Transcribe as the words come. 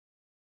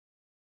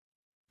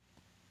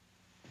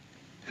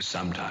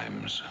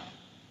Sometimes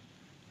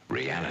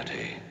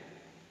reality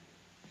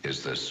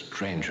is the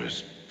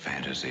strangest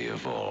fantasy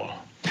of all.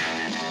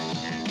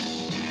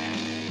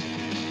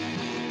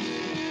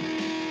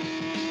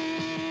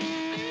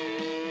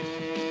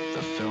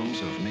 The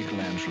films of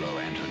Michelangelo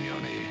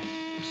Antonioni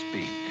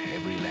speak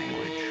every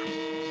language.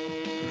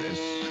 This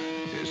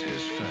is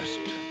his first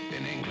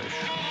in English.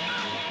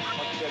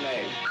 What's your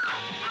name?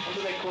 What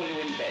do they call you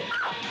in bed?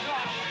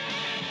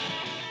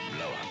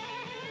 Blow Up,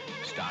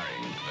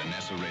 starring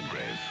Vanessa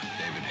Redgrave,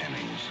 David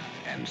Hemmings,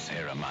 and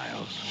Sarah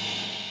Miles.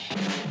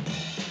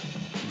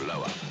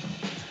 Blow Up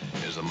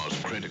is the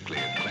most critically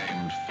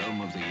acclaimed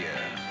film of the year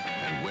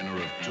and winner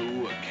of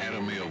 2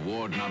 Academy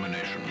Award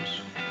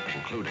nominations,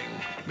 including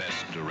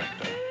Best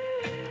Director.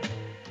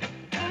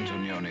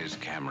 Antonioni's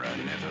camera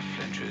never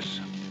flinches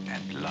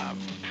at love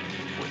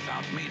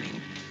without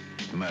meaning,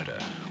 murder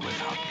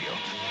without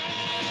guilt.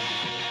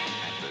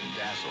 At the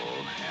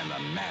dazzle and the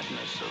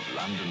madness of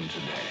London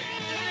today,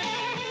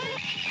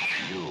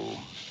 you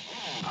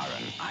are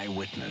an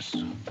eyewitness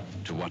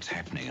to what's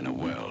happening in a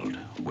world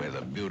where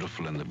the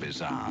beautiful and the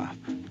bizarre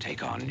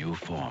take on new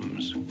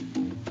forms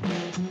and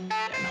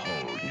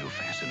hold new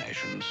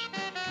fascinations.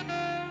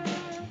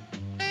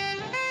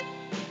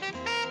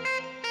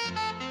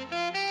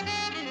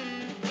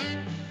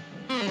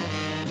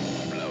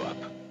 Blow Up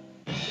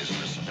is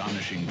an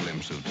astonishing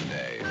glimpse of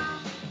today,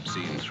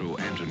 seen through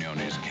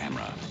Antonioni's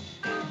camera,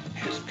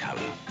 his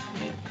color,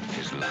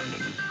 his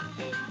London,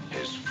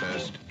 his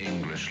first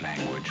English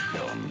language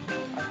film.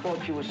 I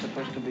thought you were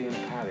supposed to be in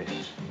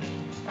Paris.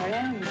 I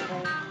am,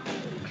 Paul.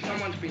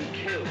 Someone's been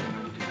killed.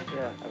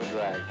 Yeah, I was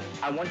right.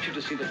 I want you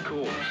to see the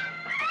cause.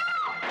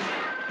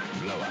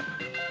 Blow Up,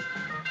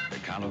 the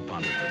Carlo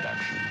Ponte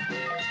production.